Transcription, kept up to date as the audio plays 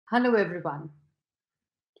Hello, everyone.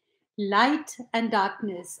 Light and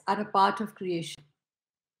darkness are a part of creation.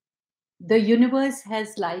 The universe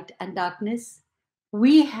has light and darkness.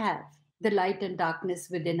 We have the light and darkness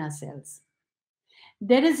within ourselves.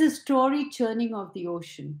 There is a story churning of the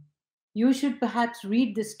ocean. You should perhaps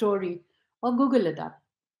read the story or Google it up.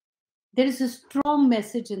 There is a strong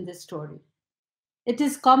message in this story. It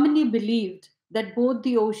is commonly believed that both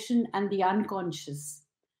the ocean and the unconscious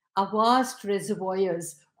are vast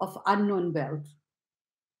reservoirs of unknown wealth.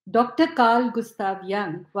 Dr. Carl Gustav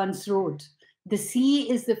Jung once wrote, "The sea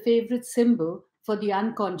is the favorite symbol for the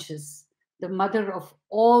unconscious, the mother of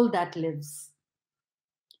all that lives."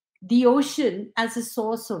 The ocean, as a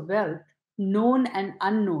source of wealth, known and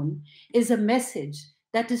unknown, is a message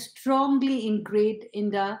that is strongly ingrained in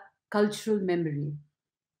the cultural memory.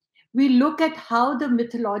 We look at how the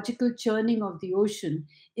mythological churning of the ocean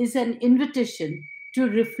is an invitation to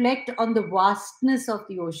reflect on the vastness of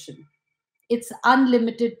the ocean, its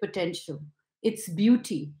unlimited potential, its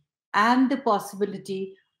beauty, and the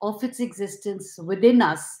possibility of its existence within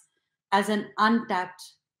us as an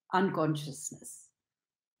untapped unconsciousness.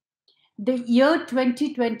 The year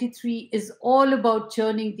 2023 is all about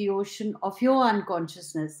churning the ocean of your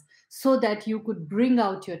unconsciousness so that you could bring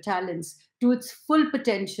out your talents to its full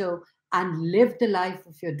potential and live the life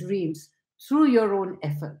of your dreams through your own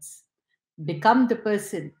efforts. Become the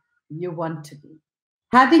person you want to be.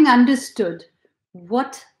 Having understood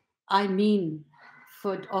what I mean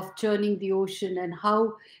of churning the ocean and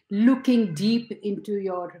how looking deep into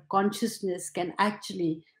your consciousness can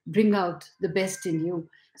actually bring out the best in you.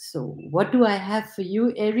 So, what do I have for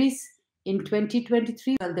you, Aries, in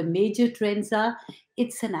 2023? Well, the major trends are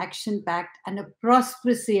it's an action packed and a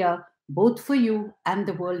prosperous year, both for you and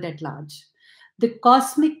the world at large. The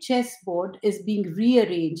cosmic chessboard is being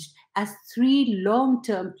rearranged as three long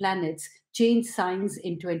term planets change signs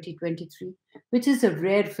in 2023, which is a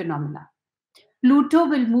rare phenomenon. Pluto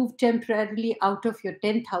will move temporarily out of your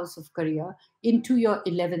 10th house of career into your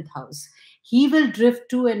 11th house. He will drift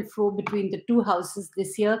to and fro between the two houses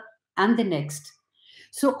this year and the next.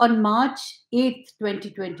 So on March 8th,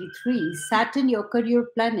 2023, Saturn, your career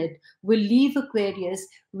planet, will leave Aquarius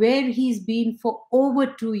where he's been for over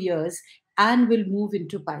 2 years and will move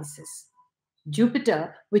into Pisces.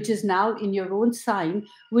 Jupiter, which is now in your own sign,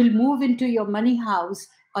 will move into your money house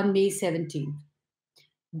on May 17th.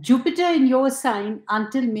 Jupiter in your sign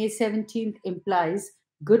until May 17th implies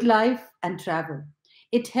good life and travel.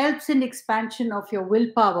 It helps in expansion of your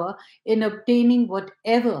willpower in obtaining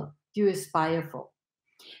whatever you aspire for.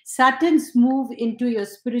 Saturn's move into your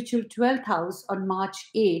spiritual 12th house on March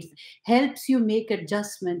 8th helps you make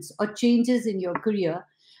adjustments or changes in your career.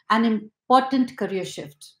 An important career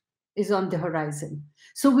shift is on the horizon.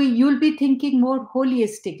 So you'll be thinking more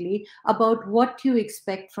holistically about what you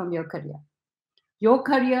expect from your career. Your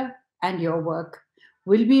career and your work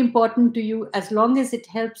will be important to you as long as it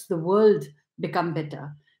helps the world become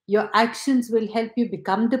better. Your actions will help you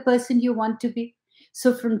become the person you want to be.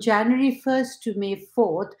 So, from January 1st to May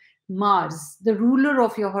 4th, Mars, the ruler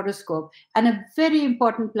of your horoscope and a very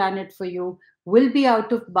important planet for you, will be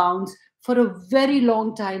out of bounds for a very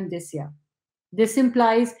long time this year. This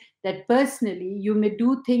implies that personally, you may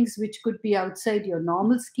do things which could be outside your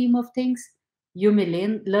normal scheme of things. You may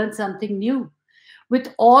learn something new.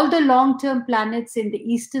 With all the long term planets in the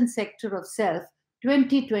eastern sector of self,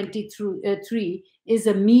 2023 is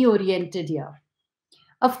a me oriented year.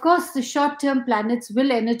 Of course, the short term planets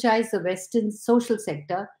will energize the western social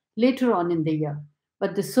sector later on in the year,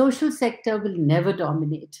 but the social sector will never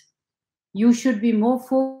dominate. You should be more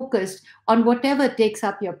focused on whatever takes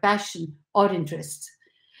up your passion or interest.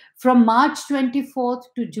 From March 24th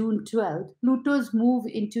to June 12th, Pluto's move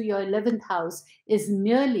into your 11th house is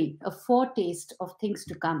merely a foretaste of things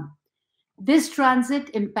to come. This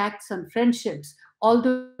transit impacts on friendships,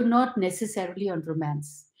 although not necessarily on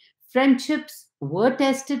romance. Friendships were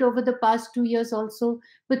tested over the past 2 years also,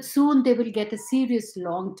 but soon they will get a serious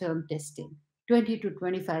long term testing, 20 to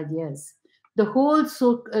 25 years. The whole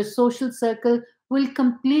social circle will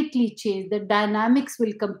completely change. The dynamics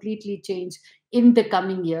will completely change in the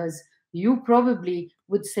coming years. You probably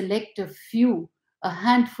would select a few, a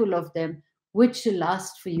handful of them, which will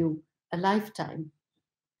last for you a lifetime.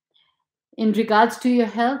 In regards to your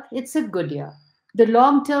health, it's a good year. The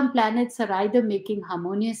long term planets are either making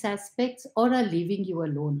harmonious aspects or are leaving you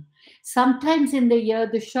alone. Sometimes in the year,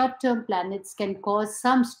 the short term planets can cause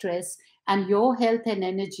some stress, and your health and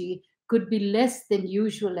energy could be less than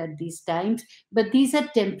usual at these times, but these are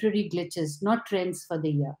temporary glitches, not trends for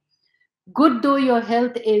the year. Good though your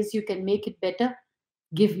health is, you can make it better.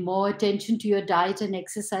 Give more attention to your diet and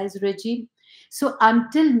exercise regime. So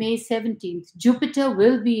until May 17th, Jupiter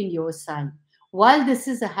will be in your sign. While this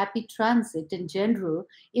is a happy transit in general,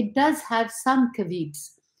 it does have some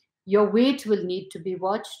caveats. Your weight will need to be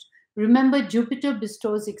watched. Remember, Jupiter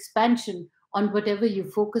bestows expansion on whatever you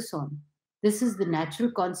focus on. This is the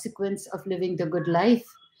natural consequence of living the good life.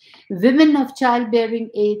 Women of childbearing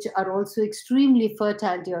age are also extremely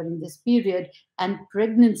fertile during this period, and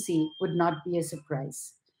pregnancy would not be a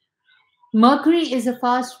surprise. Mercury is a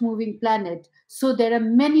fast moving planet, so there are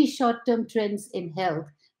many short term trends in health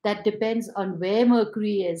that depends on where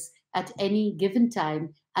Mercury is at any given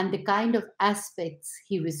time and the kind of aspects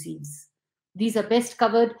he receives. These are best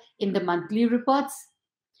covered in the monthly reports,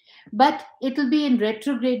 but it will be in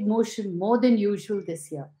retrograde motion more than usual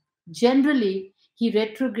this year. Generally, he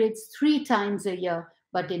retrogrades 3 times a year,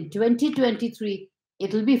 but in 2023,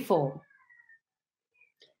 it'll be 4.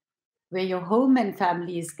 Where your home and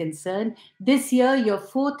family is concerned, this year your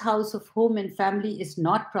fourth house of home and family is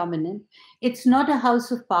not prominent. It's not a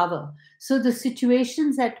house of power. So the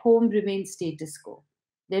situations at home remain status quo.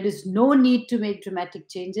 There is no need to make dramatic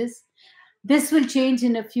changes. This will change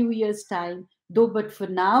in a few years' time, though, but for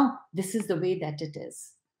now, this is the way that it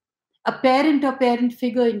is. A parent or parent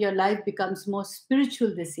figure in your life becomes more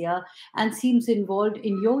spiritual this year and seems involved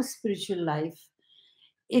in your spiritual life.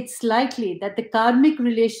 It's likely that the karmic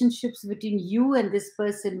relationships between you and this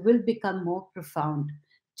person will become more profound.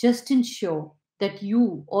 Just ensure that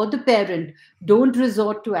you or the parent don't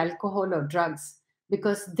resort to alcohol or drugs,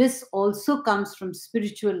 because this also comes from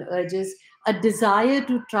spiritual urges, a desire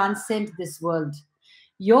to transcend this world.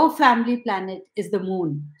 Your family planet is the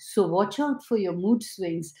moon, so watch out for your mood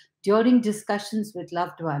swings during discussions with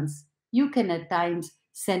loved ones. You can at times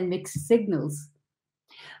send mixed signals.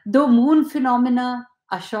 Though moon phenomena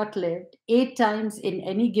are short lived, 8 times in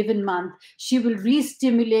any given month, she will re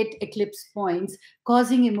stimulate eclipse points,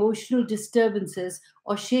 causing emotional disturbances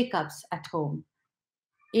or shake-ups at home.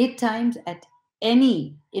 8 times at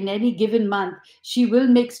any in any given month, she will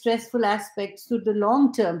make stressful aspects to the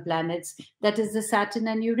long term planets, that is, the Saturn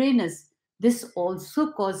and Uranus. This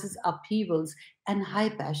also causes upheavals and high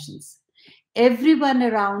passions. Everyone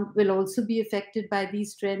around will also be affected by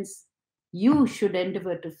these trends. You should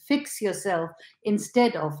endeavor to fix yourself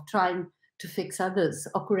instead of trying to fix others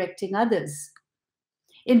or correcting others.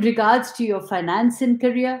 In regards to your finance and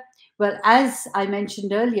career, well, as I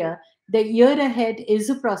mentioned earlier, the year ahead is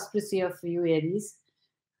a prosperous year for you, Aries.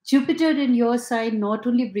 Jupiter in your sign not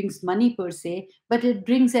only brings money per se, but it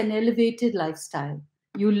brings an elevated lifestyle.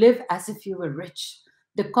 You live as if you were rich.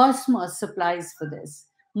 The cosmos supplies for this.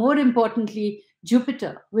 More importantly,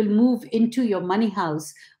 Jupiter will move into your money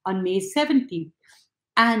house on May 17th,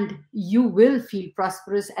 and you will feel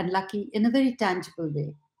prosperous and lucky in a very tangible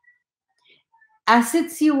way.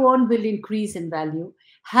 Assets you own will increase in value.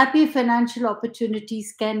 Happy financial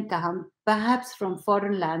opportunities can come, perhaps from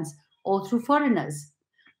foreign lands or through foreigners.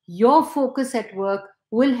 Your focus at work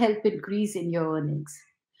will help increase in your earnings.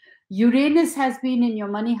 Uranus has been in your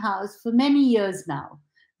money house for many years now.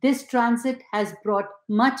 This transit has brought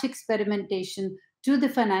much experimentation to the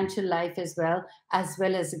financial life as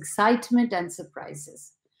well as excitement and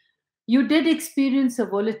surprises. You did experience a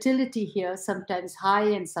volatility here, sometimes high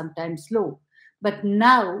and sometimes low. But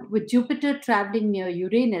now, with Jupiter traveling near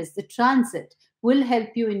Uranus, the transit will help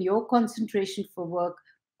you in your concentration for work.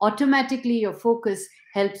 Automatically, your focus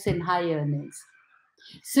helps in high earnings.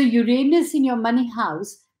 So, Uranus in your money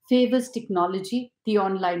house favors technology, the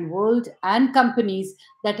online world, and companies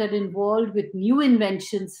that are involved with new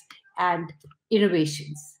inventions and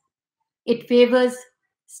innovations. It favors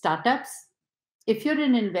startups. If you're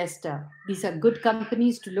an investor, these are good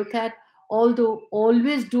companies to look at, although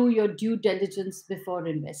always do your due diligence before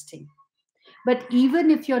investing. But even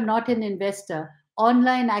if you're not an investor,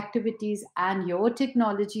 online activities and your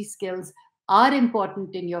technology skills are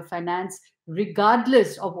important in your finance,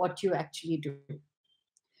 regardless of what you actually do.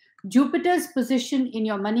 Jupiter's position in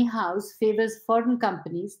your money house favors foreign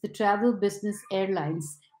companies, the travel business,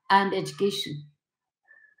 airlines, and education.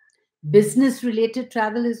 Business related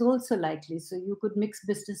travel is also likely, so you could mix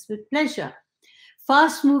business with pleasure.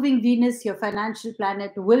 Fast moving Venus, your financial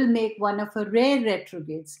planet, will make one of her rare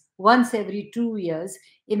retrogrades once every 2 years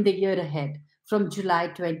in the year ahead, from July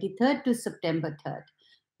 23rd to September 3rd.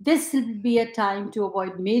 This will be a time to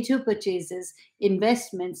avoid major purchases,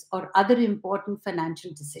 investments, or other important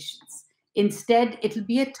financial decisions. Instead, it will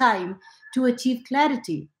be a time to achieve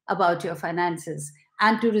clarity about your finances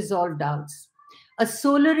and to resolve doubts. A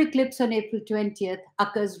solar eclipse on April 20th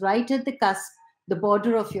occurs right at the cusp, the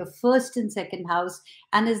border of your first and second house,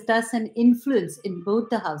 and is thus an influence in both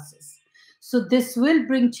the houses. So, this will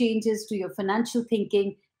bring changes to your financial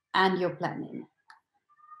thinking and your planning.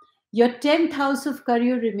 Your 10th house of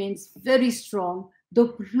career remains very strong,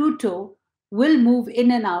 though Pluto will move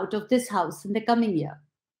in and out of this house in the coming year.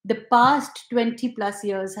 The past 20 plus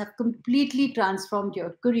years have completely transformed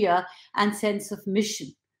your career and sense of mission.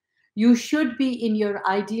 You should be in your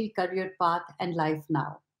ideal career path and life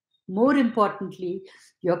now. More importantly,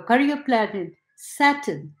 your career planet,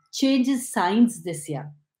 Saturn, changes signs this year.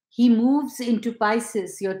 He moves into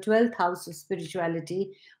Pisces, your 12th house of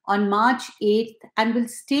spirituality, on March 8th and will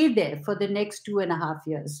stay there for the next 2.5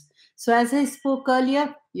 years. So, as I spoke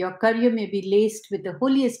earlier, your career may be laced with a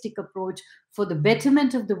holistic approach for the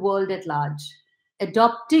betterment of the world at large.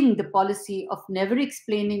 Adopting the policy of never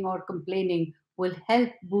explaining or complaining will help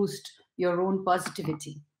boost your own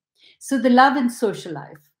positivity. So, the love and social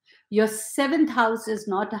life. Your seventh house is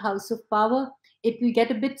not a house of power. It will get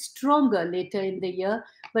a bit stronger later in the year,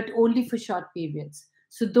 but only for short periods.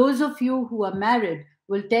 So, those of you who are married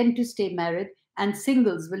will tend to stay married, and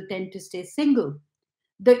singles will tend to stay single.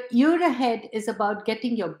 The year ahead is about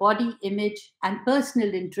getting your body image and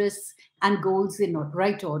personal interests and goals in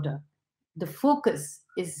right order. The focus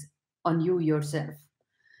is on you yourself.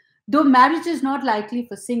 Though marriage is not likely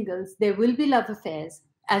for singles, there will be love affairs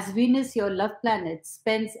as Venus, your love planet,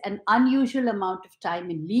 spends an unusual amount of time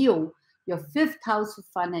in Leo, your fifth house of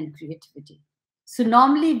fun and creativity. So,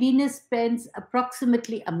 normally Venus spends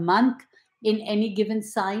approximately a month in any given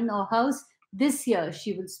sign or house. This year,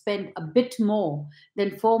 she will spend a bit more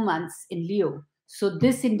than 4 months in Leo. So,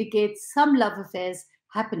 this indicates some love affairs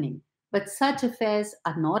happening, but such affairs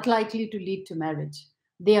are not likely to lead to marriage.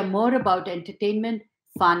 They are more about entertainment,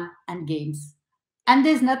 fun, and games. And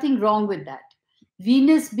there's nothing wrong with that.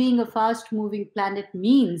 Venus being a fast moving planet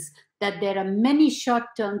means that there are many short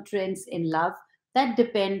term trends in love that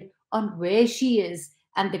depend on where she is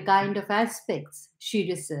and the kind of aspects she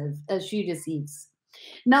receives.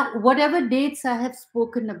 Now, whatever dates I have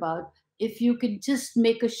spoken about, if you can just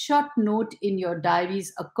make a short note in your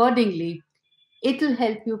diaries accordingly, it'll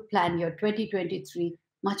help you plan your 2023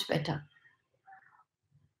 much better.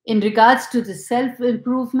 In regards to the self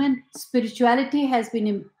improvement, spirituality has been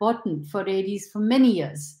important for Aries for many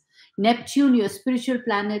years. Neptune, your spiritual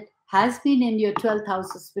planet, has been in your 12th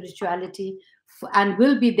house of spirituality and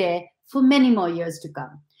will be there for many more years to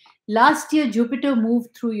come. Last year, Jupiter moved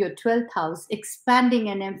through your 12th house, expanding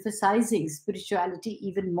and emphasizing spirituality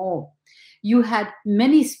even more. You had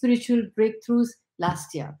many spiritual breakthroughs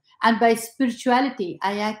last year. And by spirituality,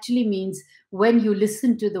 I actually means when you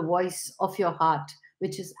listen to the voice of your heart,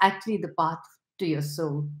 which is actually the path to your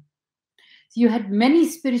soul. You had many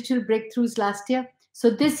spiritual breakthroughs last year. So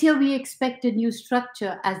this year we expect a new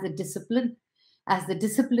structure as the discipline, as the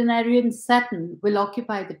disciplinarian Saturn will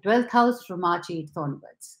occupy the 12th house from March 8th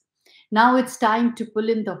onwards. Now it's time to pull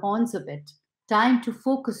in the horns a bit, time to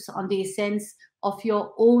focus on the essence of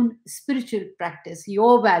your own spiritual practice,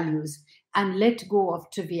 your values, and let go of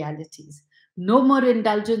trivialities. No more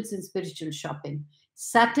indulgence in spiritual shopping.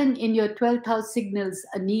 Saturn in your 12th house signals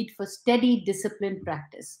a need for steady, disciplined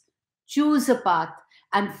practice. Choose a path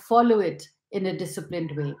and follow it in a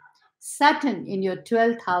disciplined way. Saturn in your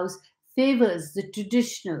 12th house favors the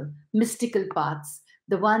traditional, mystical paths,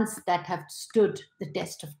 the ones that have stood the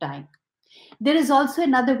test of time. There is also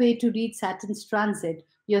another way to read Saturn's transit.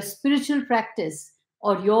 Your spiritual practice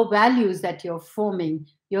or your values that you're forming,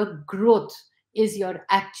 your growth is your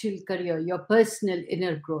actual career, your personal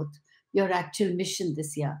inner growth, your actual mission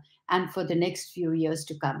this year and for the next few years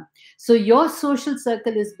to come. So your social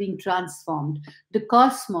circle is being transformed. The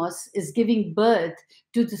cosmos is giving birth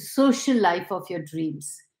to the social life of your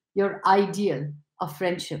dreams, your ideal of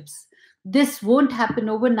friendships. This won't happen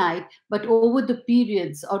overnight, but over the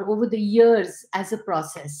periods or over the years as a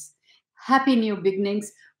process. Happy new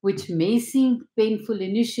beginnings, which may seem painful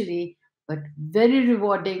initially, but very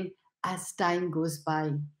rewarding as time goes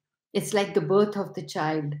by. It's like the birth of the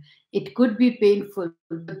child. It could be painful,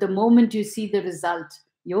 but the moment you see the result,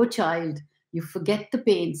 your child, you forget the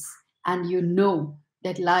pains and you know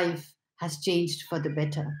that life has changed for the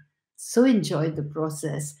better. So enjoy the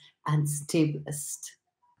process and stay blessed.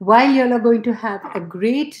 While you are going to have a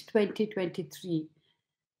great 2023,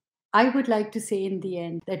 I would like to say in the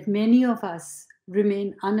end that many of us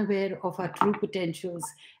remain unaware of our true potentials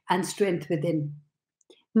and strength within.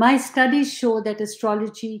 My studies show that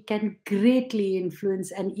astrology can greatly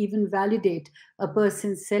influence and even validate a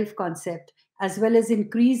person's self concept, as well as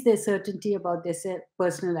increase their certainty about their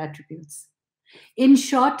personal attributes. In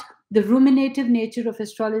short, the ruminative nature of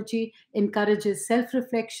astrology encourages self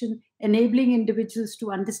reflection, enabling individuals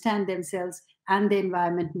to understand themselves and the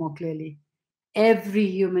environment more clearly. Every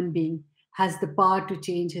human being has the power to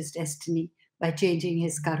change his destiny by changing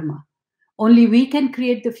his karma. Only we can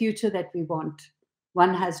create the future that we want.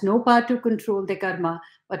 One has no power to control the karma,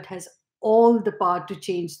 but has all the power to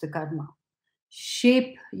change the karma.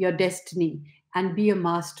 Shape your destiny and be a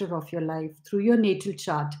master of your life through your natal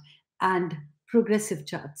chart and progressive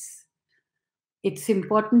charts. It's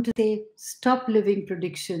important to say stop living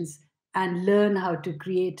predictions and learn how to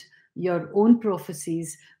create your own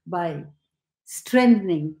prophecies by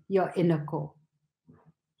strengthening your inner core.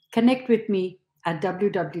 Connect with me at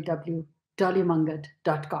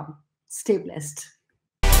www.dollymanghat.com. Stay blessed.